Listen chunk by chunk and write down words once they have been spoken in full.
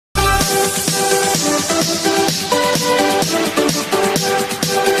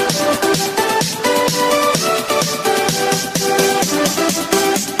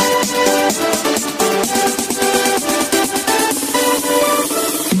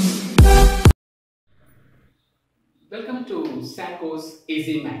Sancos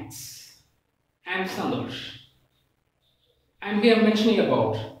Easy Maths. I am Santhosh. I am here mentioning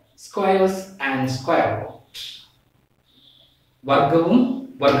about squares and square root. വർഗവും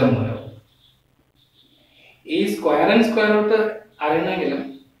വർഗമൂലവും. ഈ square and square root അറിയണമെങ്കിലും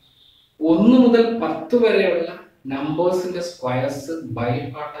 1 മുതൽ 10 വരെയുള്ള നമ്പേഴ്സിന്റെ squares by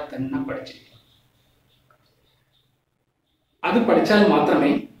heart തന്നെ പഠിച്ചിരിക്കണം. അത് പഠിച്ചാൽ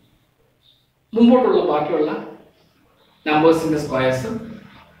മാത്രമേ മുമ്പോട്ടുള്ള ബാക്കിയുള്ള നമ്പേഴ്സിന്റെ സ്ക്വയർസ്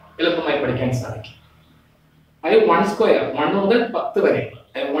എളുപ്പമായി പഠിക്കാൻ സാധിക്കും. അത് 1 സ്ക്വയർ 1 മുതൽ 10 വരെ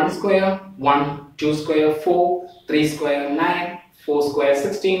 1 square 1, 2 square 4, 3 square 9, 4 square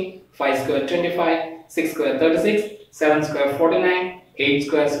 16, 5 square 25, 6 square 36, 7 square 49, 8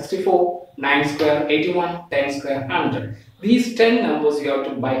 square 64, 9 square 81, 10 square 100. These 10 numbers you have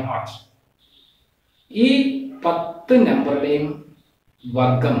to by heart. ഈ 10 നമ്പറുടെയും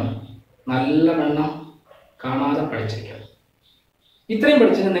വർഗം നല്ലവണ്ണം കാണാതെ പഠിച്ചിരിക്കണം. ഇത്രയും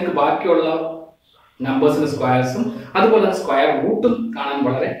പഠിച്ചാൽ നിങ്ങൾക്ക് ബാക്കിയുള്ള നമ്പേഴ്സിന്റെ സ്ക്വയർസും അതുപോലെ തന്നെ സ്ക്വയർ റൂട്ടും കാണാൻ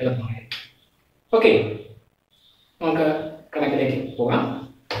വളരെ എളുപ്പമായിരിക്കും. ഓക്കെ, നമുക്ക് കണക്കിലേക്ക് പോകാം.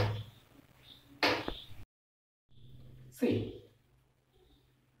 See,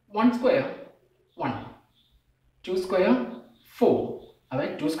 1 square 1, 2 square 4.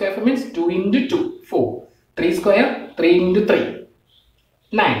 Alright, 2 square means 2 into 2 4. 3 square 3 into 3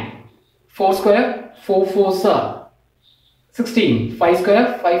 9. 4 square 4 4 sir 16. 5 square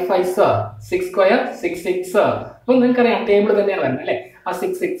 5 5 sir 6 square 6 6 sir. അപ്പോൾ നിങ്ങൾക്കറിയാം ടേബിൾ തന്നെയാണ് വരുന്നത് അല്ലേ? ആ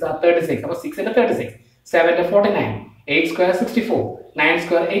 6 6 36. അപ്പോൾ 6 ന്റെ 36, 7 ന്റെ 49, 8 square 64, 9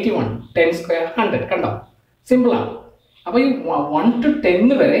 square 81, 10 square 100. കണ്ടോ, സിമ്പിൾ ആണ്. അപ്പോൾ ഈ 1 to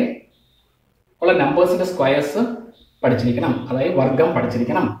 10 വരെ ഉള്ള നമ്പേഴ്സിന്റെ സ്ക്വയർസ് പഠിച്ചിരിക്കണം, അതായത് വർഗം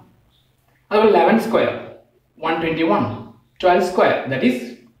പഠിച്ചിരിക്കണം. അതുപോലെ 11 square 121, 12 square that is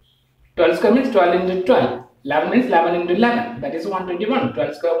 12 square means 12 into 12, 11 means 11 into 11 that is 121,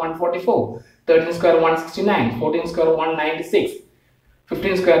 12 square 144, 13 square 169, 14 square 196,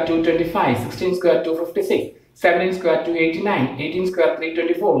 15 square 225, 16 square 256, 17 square 289, 18 square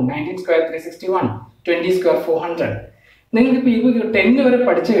 324, 19 square 361, 20 square 400. നിങ്ങൾക്ക് ഇപ്പോൾ 10 വരെ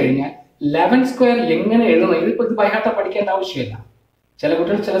പഠിച്ചു കഴിഞ്ഞാൽ 11 സ്ക്വയർ എങ്ങനെ എഴുതണം ഇതിപ്പോൾ ഇത് ബൈഹാർട്ട് പഠിക്കേണ്ട ആവശ്യമില്ല. ചില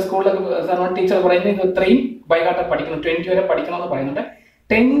കുട്ടികൾ ചില സ്കൂളിലൊക്കെ ടീച്ചർ പറയുന്നത് ഇത് ഇത്രയും ബൈഹാർട്ട് പഠിക്കണം, 20 വരെ പഠിക്കണം എന്ന് പറയുന്നുണ്ട്.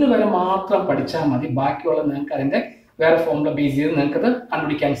 10 വരെ മാത്രം പഠിച്ചാൽ മതി, ബാക്കിയുള്ള നിങ്ങൾക്ക് അതിന്റെ വേറെ ഫോമുല ബേസ് ചെയ്ത് നിങ്ങൾക്കത്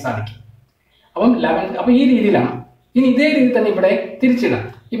കണ്ടുപിടിക്കാൻ സാധിക്കും. അപ്പം 11 അപ്പം ഈ രീതിയിലാണ്. ഇനി ഇതേ രീതി തന്നെ ഇവിടെ തിരിച്ചിടാം.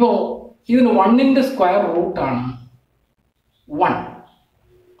 ഇപ്പോൾ ഇതിന് 1ന്റെ സ്ക്വയർ റൂട്ടാണ് 1,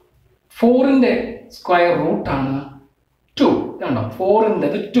 4ന്റെ സ്ക്വയർ റൂട്ടാണ് 2. കണ്ടോ, 4ന്റെ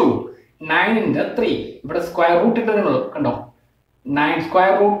 2, 9ന്റെ 3. ഇവിടെ സ്ക്വയർ റൂട്ട് ഇട്ടത് കണ്ടോ, 9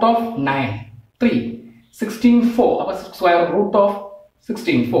 സ്ക്വയർ റൂട്ട് ഓഫ് 9 3, 16 4. അപ്പൊ സ്ക്വയർ റൂട്ട് ഓഫ്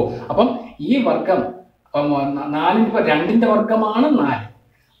 16 4. അപ്പം ഈ വർഗം 2ന്റെ വർഗമാണ് 4,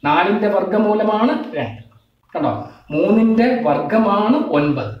 4ന്റെ വർഗമൂലമാണ് 2. കണ്ടോ, 3ന്റെ വർഗമാണ്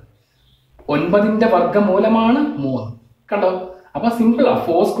 9, 9ന്റെ വർഗമൂലമാണ് 3. കണ്ടോ, അപ്പൊ സിമ്പിൾ ആ.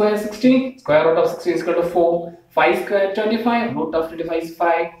 4 square 16, square root of 16 is equal to 4. 5 square 25, root of 25 is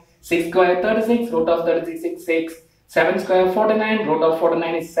 5. 6 square 36, root of 36 is 6. 7 square 49, root of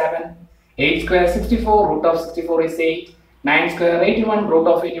 49 is 7. 8 square 64, root of 64 is 8. 9 square 81, root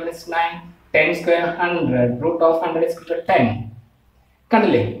of 81 is 9. 10 square 100, root of 100 is equal to 10.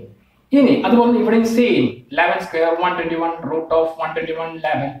 കണ്ടില്ലേ? ഇനി അതുപോലെ ഇവിടെയും same. 11 square 121, root of 121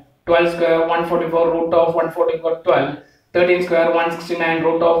 11. 12 square 144, root of 144 12. 13 square 169,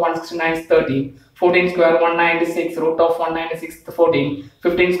 root of 169 is 13. 14 square 196, root of 196 is 14.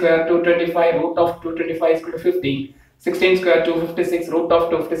 15 square 225, root of 225 is equal to 15. 16 square 256, root of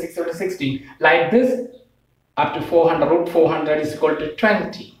 256 is equal to 16. Like this up to 400, root 400 is equal to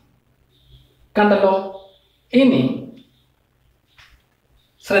 20. കണ്ടല്ലോ. ഇനി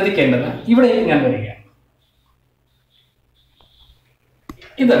ശ്രദ്ധിക്കേണ്ടത് ഇവിടേക്ക് ഞാൻ വരികയാണ്.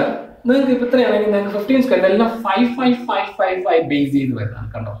 ഇത് നിങ്ങൾക്ക് ഇപ്പൊ ഇത്രയാണെങ്കിൽ നിങ്ങൾക്ക് 15 സ്ക്വയർ ഇതെല്ലാം 5 5 5 5 5 ബേസ് ചെയ്ത് വരുന്നതാണ്.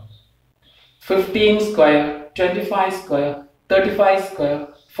 കണ്ടോ, 15 square 25 square 35 square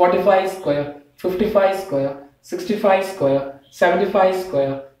 45 square 55 square 65 square 75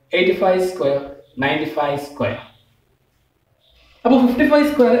 square 85 square 95 square. അപ്പൊ 55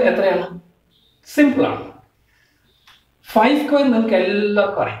 സ്ക്വയർ എത്രയാണ്? സിമ്പിൾ ആണ്. 5 സ്ക്വയർ നിങ്ങൾക്ക്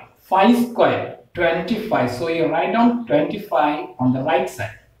എല്ലാവർക്കും അറിയാം. 5 square 25. So you write down 25 on the right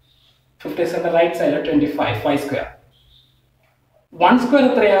side. 50 is on the right side of 25. 5 square. 1 square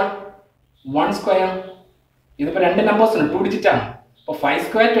എത്രയാ? 1 square ഇതിപ്പോൾ 2 നമ്പേഴ്സ് ഉണ്ട്, 2 digit ആണ്. അപ്പോൾ 5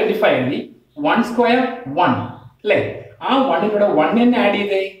 സ്ക്വയർ 25 എഴുതി. 1 സ്ക്വയർ 1 അല്ലേ? ആ 1 ഇവിടെ 1 തന്നെ ആഡ്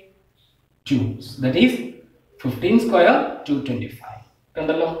ചെയ്തേ 2. That is 15 square 225.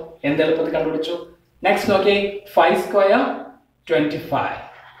 കണ്ടല്ലോ, എന്ത് എളുപ്പത്തിൽ കണ്ടുപിടിച്ചു. നെക്സ്റ്റ് നോക്കിയേ, 5 സ്ക്വയർ 25.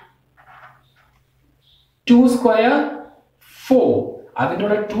 2 square 4. അതിൻ്റെ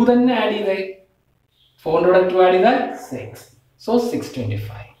 2 തന്നെ ആഡ് ചെയ്തേ. 4 2 add ചെയ്താൽ 6. So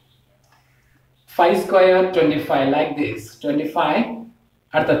 625. 5 square 25 like this. 25.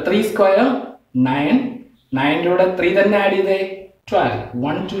 അടുത്ത 3 square 9. 9 3 തന്നെ ആഡ് ചെയ്തേ. 12.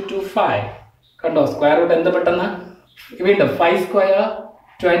 1 2 2 5. കണ്ടോ സ്ക്വയർ റൂട്ട് എന്ത് പെട്ടെന്ന് വീണ്ടും 5 square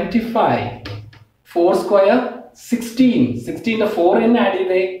 25. 4 square 16. 16 4 തന്നെ ആഡ്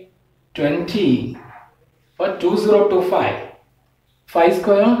ചെയ്തേ. 20. അപ്പോൾ 2025. 5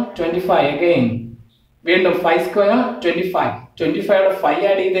 square 25 again. വീണ്ടും 5 square 25. 25 5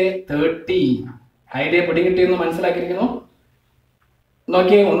 ആഡ് ചെയ്തേ. 30. ഐഡിയ പിടികിട്ടിയെന്ന് മനസ്സിലാക്കിയിരിക്കുന്നു.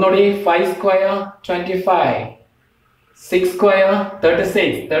 നോക്കിയേ ഒന്നുകൂടി 5 square 25. 6 square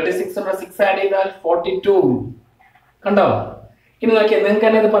 36. 36 6 ആഡ് ചെയ്താൽ 42. കണ്ടോ ഇനി നോക്കിയേ നിങ്ങൾക്ക്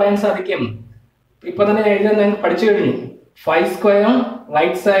തന്നെ ഇത് പറയാൻ സാധിക്കും. ഇപ്പൊ തന്നെ എഴുതാൻ നിങ്ങൾക്ക് പഠിച്ചു കഴിഞ്ഞു. 5 square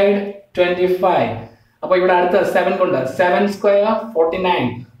റൈറ്റ് സൈഡ് 25. അപ്പൊ ഇവിടെ അടുത്ത 7 കൊണ്ട് 7 square 49.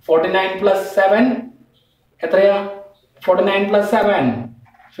 49 plus 7 എത്രയാ 49 plus 7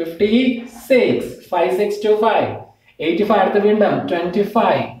 56. 5625. 85 അടുത്ത വീണ്ടും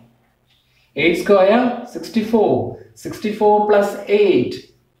 25. 8 square 64. 64 plus 8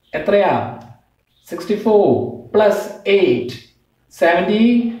 എത്രയാ 64 plus 8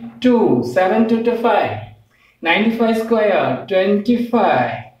 72. 725. 95 square 25.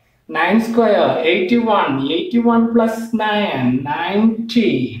 9 square 81. 81 plus 9 90.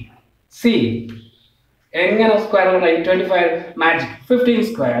 See എങ്ങനെ square 25 magic 15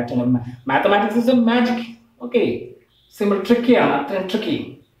 square. Mathematics is A magic. Okay simple tricky ആണ്. അത്രയും ട്രിക്കി.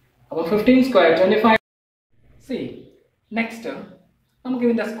 അപ്പോൾ 15 സ്ക്വയർ 25. സി നെക്സ്റ്റ് നമുക്ക്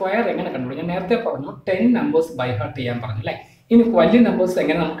ഇതിന്റെ സ്ക്വയർ എങ്ങനെ കണ്ടുപിടിക്കാം. നേരത്തെ പറഞ്ഞു 10 നമ്പേഴ്സ് ബൈ ഹാർട്ട് ചെയ്യാൻ പറഞ്ഞു അല്ലേ. ഇനി വലിയ നമ്പേഴ്സ്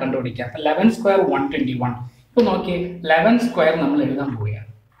എങ്ങനെ നമുക്ക് കണ്ടുപിടിക്കാം. 11 സ്ക്വയർ 121. ഇപ്പോൾ നോക്കിയേ 11 സ്ക്വയർ നമ്മൾ എഴുതാൻ പോവുകയാണ്.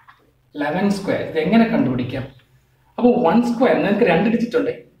 11 സ്ക്വയർ ഇത് എങ്ങനെ കണ്ടുപിടിക്കാം. അപ്പോൾ 1 സ്ക്വയർ നിങ്ങൾക്ക് 2 ഡിജിറ്റ്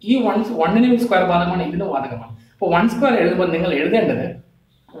ഉണ്ട്. ഈ 1 സ്ക്വയർ ബാധകമാണ്, ഇതിന് ബാധകമാണ്. അപ്പോൾ 1 സ്ക്വയർ എഴുതുമ്പോൾ നിങ്ങൾ എഴുതേണ്ടത്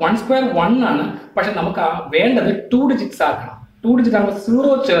 1 സ്ക്വയർ 1 ആണ്. പക്ഷെ നമുക്ക് വേണ്ടത് 2 ഡിജിറ്റ്സ് ആക്കണം. 2 ഡിജിറ്റ് ആകുമ്പോൾ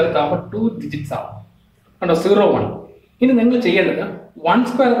 0 ചേർത്താകുമ്പോൾ 2 ഡിജിറ്റ്സ് ആവും. കണ്ടോ 0 1. ഇനി നിങ്ങൾ ചെയ്യേണ്ടത് 1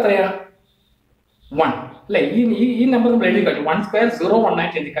 സ്ക്വയർ എത്രയാ 1 അല്ലേ. ഈ നമ്പർ നമ്മൾ എഴുതി കഴിഞ്ഞു. 1 സ്ക്വയർ 0 1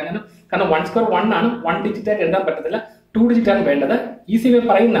 ആയിട്ട് എഴുതി കാരണം 1 സ്ക്വയർ 1 ആണ്. 1 ഡിജിറ്റ് ആയിട്ട് എഴുതാൻ പറ്റത്തില്ല. 2 ഡിജിറ്റ് ആണ് വേണ്ടത്. ഈസി വേ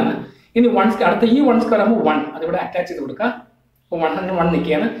പറയുന്നതാണ്. ഇനി 1 അടുത്ത ഈ 1 സ്ക്വയർ ആകുമ്പോൾ 1 അതിവിടെ അറ്റാച്ച് ചെയ്ത് കൊടുക്കുക. അപ്പോൾ 101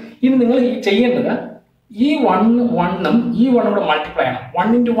 നിൽക്കുകയാണ്. ഇനി നിങ്ങൾ ഈ ചെയ്യേണ്ടത് ഈ 1 ഈ 1 കൂടെ മൾട്ടിപ്ലൈ ആണ്. 1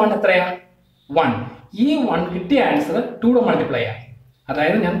 into 1 എത്രയാ 1. ഈ 1 കിട്ടിയ ആൻസർ 2 കൂടെ മൾട്ടിപ്ലൈ ആണ്.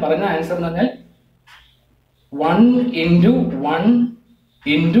 അതായത് ഞാൻ പറഞ്ഞ ആൻസർ എന്ന് പറഞ്ഞാൽ 1 into 1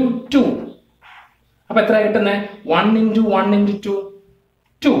 into 2. അപ്പൊ എത്ര കിട്ടുന്നത് 1 into 1 into 2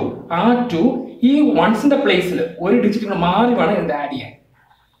 2. ആ 2 ഈ വൺസിന്റെ പ്ലേസിൽ ഒരു ഡിജിറ്റ് മാറി വേണം ഇതിന്റെ ആഡ് ചെയ്യാൻ.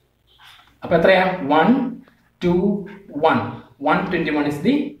 അപ്പൊ എത്രയാ 1 2 1. 121 is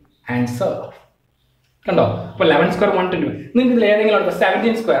the answer. കണ്ടോ അപ്പോൾ 11 സ്ക്വയർ 121. നിങ്ങൾക്ക് ഇതിൽ ഏതെങ്കിലും അടുത്ത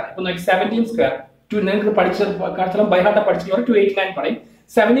 17 സ്ക്വയർ. ഇപ്പൊ നോക്കി 17 സ്ക്വയർ നിങ്ങൾക്ക് പഠിച്ച ബൈ ഹാർട്ട് പഠിച്ചിട്ടുള്ള 289 പറയും.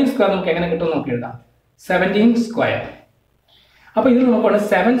 17 സ്ക്വയർ നമുക്ക് എങ്ങനെ കിട്ടും നമുക്ക് എഴുതാം. 17 സ്ക്വയർ. അപ്പോൾ ഇത് നമുക്ക്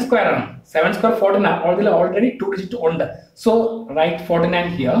 7 സ്ക്വയർ ആണ്. 7 സ്ക്വയർ 49. ഓൾറെഡി 2 ഡിജിറ്റ് ഉണ്ട്. So right 49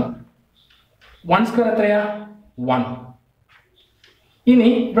 here. 1 സ്ക്വയർ എത്രയാ 1. ഇനി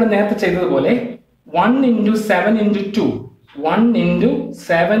ഇവിടെ നേരത്തെ ചെയ്തതുപോലെ 1 into 7 into 2. 1 into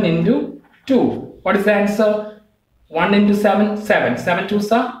 7 into 2. What is the answer? 1 into 7 7. 7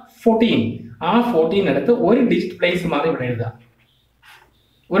 2s are 14. ആ 14 എടുത്ത് ഒരു ഡിജിറ്റ് പ്ലേസ് മാറി ഇവിടെ എഴുതുക.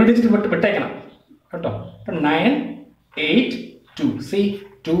 ഒരു ഡിജിറ്റ് വിട്ടേക്കണം കേട്ടോ. 9 8 2. See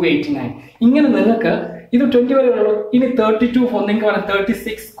 289. ഇങ്ങനെ നിങ്ങൾക്ക് ഇത് 20 വരെ ഉള്ളൂ. ഇനി 32 നിങ്ങൾക്ക് പറയാം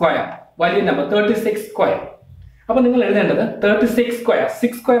 36 സ്ക്വയർ. വലിയ നമ്പർ 36 സ്ക്വയർ. അപ്പൊ നിങ്ങൾ എഴുതേണ്ടത് 36 സ്ക്വയർ.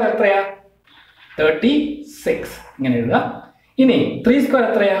 6 സ്ക്വയർ എത്രയാ 36. ഇങ്ങനെ എഴുതുക. ഇനി 3 സ്ക്വയർ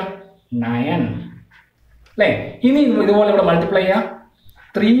എത്രയാ 9 അല്ലേ. ഇനി ഇതുപോലെ ഇവിടെ മൾട്ടിപ്ലൈ ചെയ്യാം.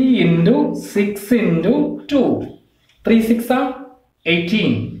 3 into 6 into 2. 3 6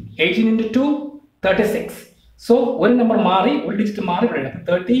 18. 18 into 2 36. സോ ഒരു നമ്പർ മാറി ഒരു ഡിജിറ്റ് മാറി ഇവിടെ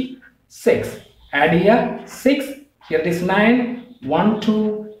 36. ആഡ് ചെയ്യുക 6. Here it is 9 1 2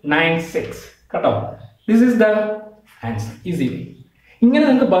 9 6. കേട്ടോ. This is the answer. Easy. ഇങ്ങനെ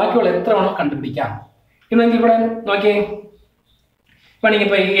നിങ്ങൾക്ക് ബാക്കിയുള്ള എത്ര വേണോ കണ്ടുപിടിക്കാം. ഇനി നിങ്ങൾക്ക് ഇവിടെ നോക്കിയേ വേണമെങ്കിൽ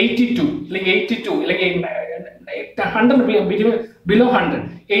ഇപ്പോൾ 82 അല്ലെങ്കിൽ 82 അല്ലെങ്കിൽ 100 ബിലോ 100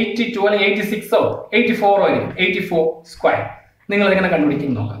 82 അല്ലെങ്കിൽ 86 84 ആയിരിക്കും. 84 സ്ക്വയർ. നിങ്ങൾ എങ്ങനെ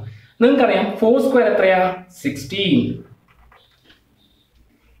കണ്ടുപിടിക്കും നോക്കാം. നിങ്ങൾക്കറിയാം 4 സ്ക്വയർ എത്രയാ 16.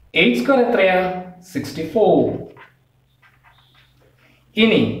 8 സ്ക്വയർ എത്രയാ 64.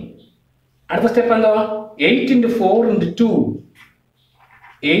 ഇനി അടുത്ത സ്റ്റെപ്പ് എന്താ 8 into 4 into 2.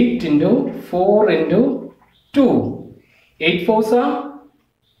 8 into 4 into 2. 8 fours are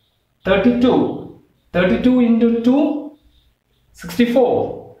 32. 32 into 2,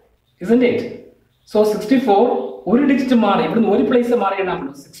 64. Isn't it? So 64, one digit mari, even one place mari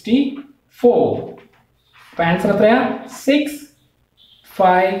number 64. Answer 6,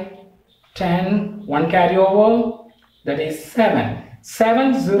 5, 10, 1 carry over, that is 7.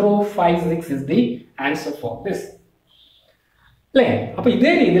 7056 is the answer for this. Now, this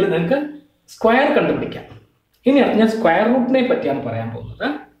is square kandupidikka. Ini arthina square root ne pattiyanu parayan povunathu.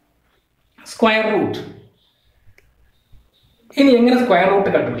 Square root. Ini engane square root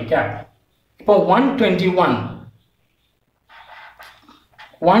kandupidikka? Ipo 121.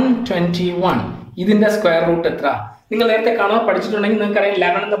 Idinte square root etra? Ningal nerthe kaana padichittundengi ningalku ariya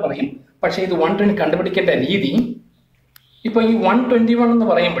 11 ennu parayum. Pakshe idu 120 kandupidikkenna reethi ipo ee 121 ennu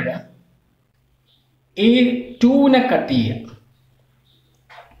parayumbole ee 2 ne cut cheya.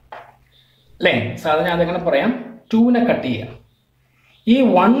 Le sadhana adengane parayam 2 ne cut cheya. Ee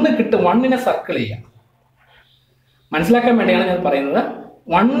 1 kittu 1 ne circle cheya. മനസ്സിലാക്കാൻ വേണ്ടിയാണ് ഞാൻ പറയുന്നത്.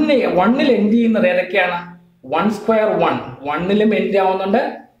 1 ൽ end ചെയ്യുന്നത് ഏതൊക്കെയാണ്? 1 square 1. 1 ലും end ആവുന്നുണ്ട്,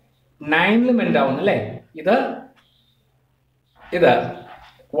 9 ലും എൻഡ് ആവുന്നു അല്ലേ? ഇത്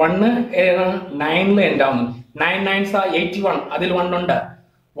 1 9 ൽ എൻഡ് ആവുന്നു. 9 9s are 81. അതിൽ 1 ഉണ്ട്.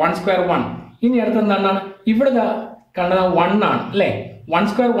 1 സ്ക്വയർ 1. ഇനി അടുത്ത എന്താണ്? ഇവിടെ കണ്ടത് 1 ആണ് അല്ലേ? 1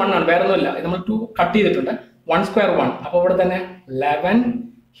 സ്ക്വയർ 1 ആണ്, വേറെ ഒന്നുമില്ല. നമ്മൾ 2 കട്ട് ചെയ്തിട്ടുണ്ട്. 1 സ്ക്വയർ 1. അപ്പോൾ ഇവിടെ തന്നെ 11.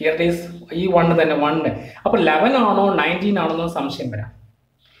 Here it is ഈ 1 തന്നെ 1. അപ്പോൾ 11 ആണോ 19 ആണോ എന്ന് സംശയം വരാം.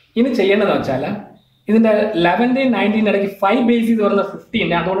 ഇനി ചെയ്യേണ്ടതെന്ന് വെച്ചാൽ ഇതിന്റെ 11 19 ഇടയ്ക്ക് 5 ബേസ് ചെയ്ത് വരുന്ന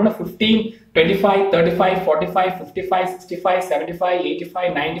 15. അതുകൊണ്ടാണ് 15, 25, 35, 45, 55, 65, 75, 85,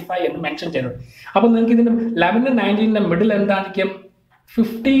 95 എന്ന് മെൻഷൻ ചെയ്തത്. അപ്പോൾ നിങ്ങൾക്ക് ഇതിന്റെ 11 19ന്റെ മിഡിൽ എന്തായിരിക്കും?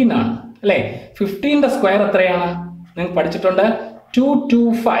 15 ആണ് അല്ലേ? 15ന്റെ സ്ക്വയർ എത്രയാണ്? നിങ്ങൾക്ക് പഠിച്ചിട്ടുണ്ട്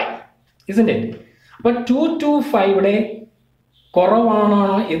 225. isn't it? അപ്പോൾ 225 ഇവിടെ കുറവാണോ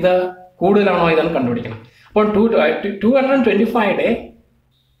ഇത് കൂടുതലാണോ ഇതെന്ന് കണ്ടുപിടിക്കണം. അപ്പോൾ 225യുടെ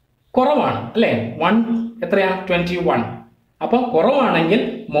കുറവാണ് അല്ലേ? 1 എത്രയാണ്? 21. അപ്പോൾ കുറവാണെങ്കിൽ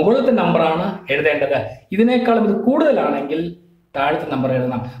മുകളിലത്തെ നമ്പറാണ് എഴുതേണ്ടത്. ഇതിനേക്കാളും ഇത് കൂടുതലാണെങ്കിൽ താഴത്തെ നമ്പർ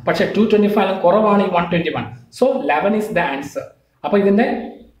എഴുതണം. പക്ഷേ 225 കുറവാണ് ഈ 121. So 11 is the answer. അപ്പോൾ ഇതിന്റെ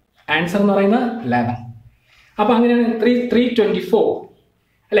ആൻസർ എന്ന് പറയുന്നത് 11. അപ്പോൾ അങ്ങനെയാണ് 324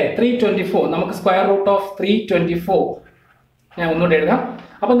 അല്ലേ? 324 നമുക്ക് സ്ക്വയർ റൂട്ട് ഓഫ് 324 ഞാൻ ഒന്നുകൂടെ എഴുതാം.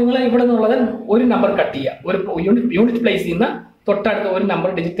 അപ്പോൾ നിങ്ങൾ ഇവിടെ നിന്നുള്ളത് ഒരു നമ്പർ കട്ട് ചെയ്യുക. ഒരു യൂണിറ്റ് പ്ലേസ് ചെയ്യുന്ന തൊട്ടടുത്ത ഒരു number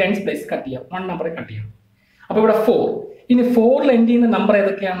digit times place cut ചെയ്യാം. 1 നമ്പർ കട്ട് ചെയ്യാം. അപ്പോൾ ഇവിടെ 4. ഇനി 4ൽ എൻഡ് ചെയ്യുന്ന നമ്പർ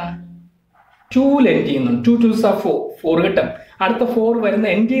ഏതൊക്കെയാണ്? 2ൽ എൻഡ് ചെയ്യുന്നു. 2 2s are 4. 4 കിട്ടും. അടുത്ത 4 വരുന്ന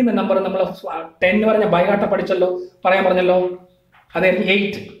എൻഡ് ചെയ്യുന്ന നമ്പർ നമ്മൾ 10 പറഞ്ഞ ബൈഹാർട്ട് പഠിച്ചല്ലോ, പറഞ്ഞല്ലോ. അതായത്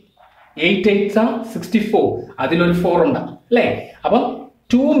 8. 8 8s are 64. അതിലൊരു 4 ഉണ്ട് അല്ലേ? അപ്പം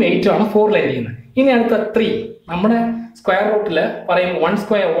 2ഉം 8ഉം ആണ് 4ൽ എൻഡ് ചെയ്യുന്നത്. ഇനി അടുത്ത 3. നമ്മുടെ സ്ക്വയർ റൂട്ടിൽ പറയും 1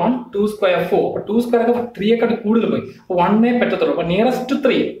 സ്ക്വയർ 1, 2 സ്ക്വയർ 4. അപ്പോൾ 2 സ്ക്വയർ ഒക്കെ 3യെക്കാട്ട് കൂടുതൽ പോയി. അപ്പോൾ 1 പറ്റത്തുള്ളൂ. അപ്പോൾ നിയറസ്റ്റ്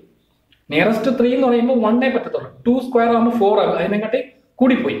 3 എന്ന് പറയുമ്പോൾ 1 പറ്റത്തുള്ളൂ. 2 സ്ക്വയർ ആകുമ്പോൾ 4 ആകും, അതിനെക്കാട്ടി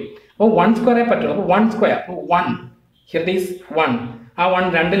കൂടിപ്പോയി. അപ്പോൾ 1 സ്ക്വയറേ പറ്റുള്ളൂ. അപ്പോൾ 1 സ്ക്വയർ 1. Here is 1. ആ 1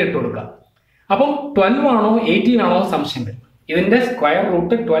 2ൽ ഇട്ട് കൊടുക്കുക. അപ്പം 12 ആണോ 18 ആണോ സംശയം വരും. ഇതിന്റെ സ്ക്വയർ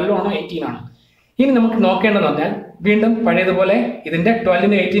റൂട്ട് 12 ആണോ 18 ആണോ? ഇനി നമുക്ക് നോക്കേണ്ടതെന്ന് പറഞ്ഞാൽ വീണ്ടും പഴയതുപോലെ ഇതിന്റെ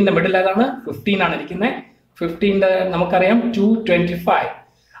 12ന് 18ന്റെ മിഡിൽ ഏതാണ്? 15 ആണ് ഇരിക്കുന്നത്. 15ന്റെ നമുക്കറിയാം 225.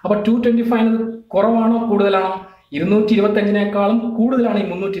 അപ്പോൾ 225 കുറവാണോ കൂടുതലാണോ? 225നേക്കാളും കൂടുതലാണ് ഈ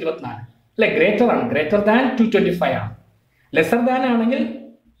 324 അല്ലെ? ഗ്രേറ്റർ ആണ്. ഗ്രേറ്റർ ദാൻ 225 ആണ്. ലെസർ ദാൻ ആണെങ്കിൽ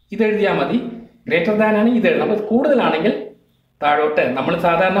ഇത് എഴുതിയാൽ മതി. ഗ്രേറ്റർ ദാൻ ആണെങ്കിൽ ഇത് എഴുതണം. അപ്പോൾ കൂടുതലാണെങ്കിൽ താഴോട്ട്. നമ്മൾ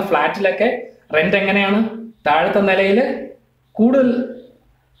സാധാരണ ഫ്ലാറ്റിലൊക്കെ റെന്റ് എങ്ങനെയാണ്? താഴത്തെ നിലയിൽ കൂടുതൽ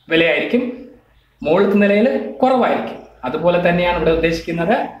വിലയായിരിക്കും, മുകളിലത്തെ നിലയിൽ കുറവായിരിക്കും. അതുപോലെ തന്നെയാണ് ഇവിടെ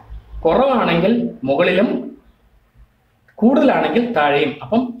ഉദ്ദേശിക്കുന്നത്. കുറവാണെങ്കിൽ മുകളിലും കൂടുതലാണെങ്കിൽ താഴെയും.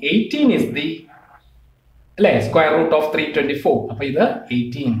 അപ്പം 18 is the അല്ലേ സ്ക്വയർ റൂട്ട് ഓഫ് 324. അപ്പൊ ഇത്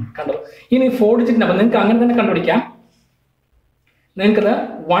 18 കണ്ടോ? ഇനി 4 ഡിജിറ്റ് നമ്പർ നിങ്ങൾക്ക് അങ്ങനെ തന്നെ കണ്ടുപിടിക്കാം. നിങ്ങൾക്കത്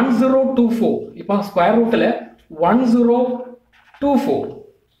 1024. ഇപ്പൊ സ്ക്വയർ റൂട്ടില്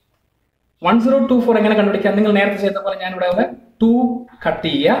 1024 എങ്ങനെ കണ്ടുപിടിക്കാം? നിങ്ങൾ നേരത്തെ ചെയ്ത പോലെ ഞാൻ ഇവിടെ 2 കട്ട്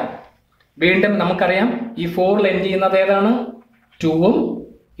ചെയ്യുക. വീണ്ടും നമുക്കറിയാം ഈ 4ൽ എൻഡ് ചെയ്യുന്നത് ഏതാണ്? 2ഉം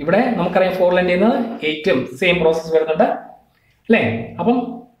ഇവിടെ നമുക്കറിയാം 4ൽ എൻഡ് ചെയ്യുന്നത് 8ഉം. സെയിം പ്രോസസ് വരുന്നുണ്ട് അല്ലേ? അപ്പം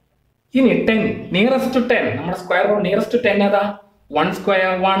ഇനി 10 നിയറസ്റ്റ് ടു 10. നമ്മുടെ സ്ക്വയർ റൂട്ട് നിയറസ്റ്റ് ടു 10 ഏതാ? 1 സ്ക്വയർ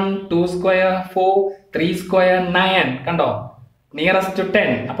 1, 2 സ്ക്വയർ 4, 3 സ്ക്വയർ 9. കണ്ടോ? Nearest to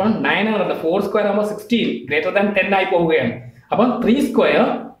 10. അപ്പം 9 ആണ്. 4 സ്ക്വയർ ആകുമ്പോൾ 16 ഗ്രേറ്റർ ദാൻ 10 ആയി പോവുകയാണ്. അപ്പം 3 സ്ക്വയർ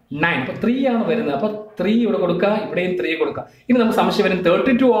 9. അപ്പൊ 3 ആണ് വരുന്നത്. അപ്പൊ 3 ഇവിടെ കൊടുക്കുക, ഇവിടെയും 3 കൊടുക്കുക. ഇനി നമുക്ക് സംശയം വരും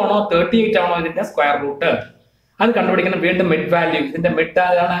 32 ആണോ 38 ആണോ ഇതിന്റെ സ്ക്വയർ റൂട്ട്? അത് കണ്ടുപിടിക്കണം. വീണ്ടും മിഡ് വാല്യൂ, ഇതിന്റെ മിഡ്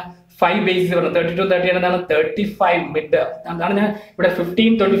അതാണ് 5 ബേസിസ് പറഞ്ഞത്. 32 30 എന്താണ് 35 മിഡ്. അതാണ് ഞാൻ ഇവിടെ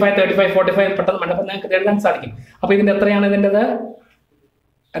 15 25 35 45 പെട്ടെന്ന് മണ്ടപ്പം നിങ്ങൾക്ക് എഴുതാൻ സാധിക്കും. അപ്പൊ ഇതിന്റെ എത്രയാണ് ഇതിൻ്റെത്?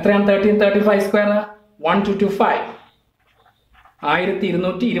 എത്രയാണ് 13 35 സ്ക്വയർ? 1225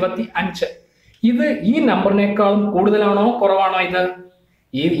 1225. ഇത് ഈ നമ്പറിനേക്കാളും കൂടുതലാണോ കുറവാണോ?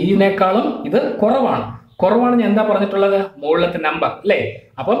 ഇതിനേക്കാളും ഇത് കുറവാണ്. കുറവാണ് എന്താ പറഞ്ഞിട്ടുള്ളത്? മുകളിലത്തെ നമ്പർ അല്ലേ?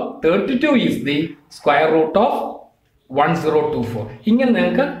 അപ്പം 32 is the square root of 1024. ഇങ്ങനെ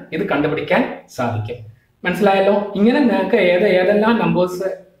നിങ്ങൾക്ക് ഇത് കണ്ടുപിടിക്കാൻ സാധിക്കും. മനസ്സിലായല്ലോ? ഇങ്ങനെ നിങ്ങൾക്ക് ഏതെല്ലാം നമ്പേഴ്സ്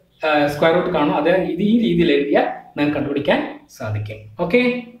സ്ക്വയർ റൂട്ട് കാണും അത് ഈ രീതിയിൽ എഴുതിയാൽ നിങ്ങൾക്ക് കണ്ടുപിടിക്കാൻ സാധിക്കും. ഓക്കെ,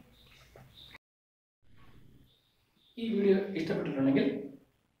 ഈ വീഡിയോ ഇഷ്ടപ്പെട്ടിട്ടുണ്ടെങ്കിൽ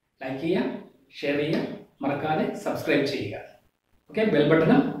ലൈക്ക് ചെയ്യുക, ഷെയർ ചെയ്യുക, മറക്കാതെ സബ്സ്ക്രൈബ് ചെയ്യുക. ഓക്കെ, ബെൽ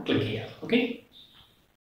ബട്ടൺ ക്ലിക്ക് ചെയ്യുക. ഓക്കെ.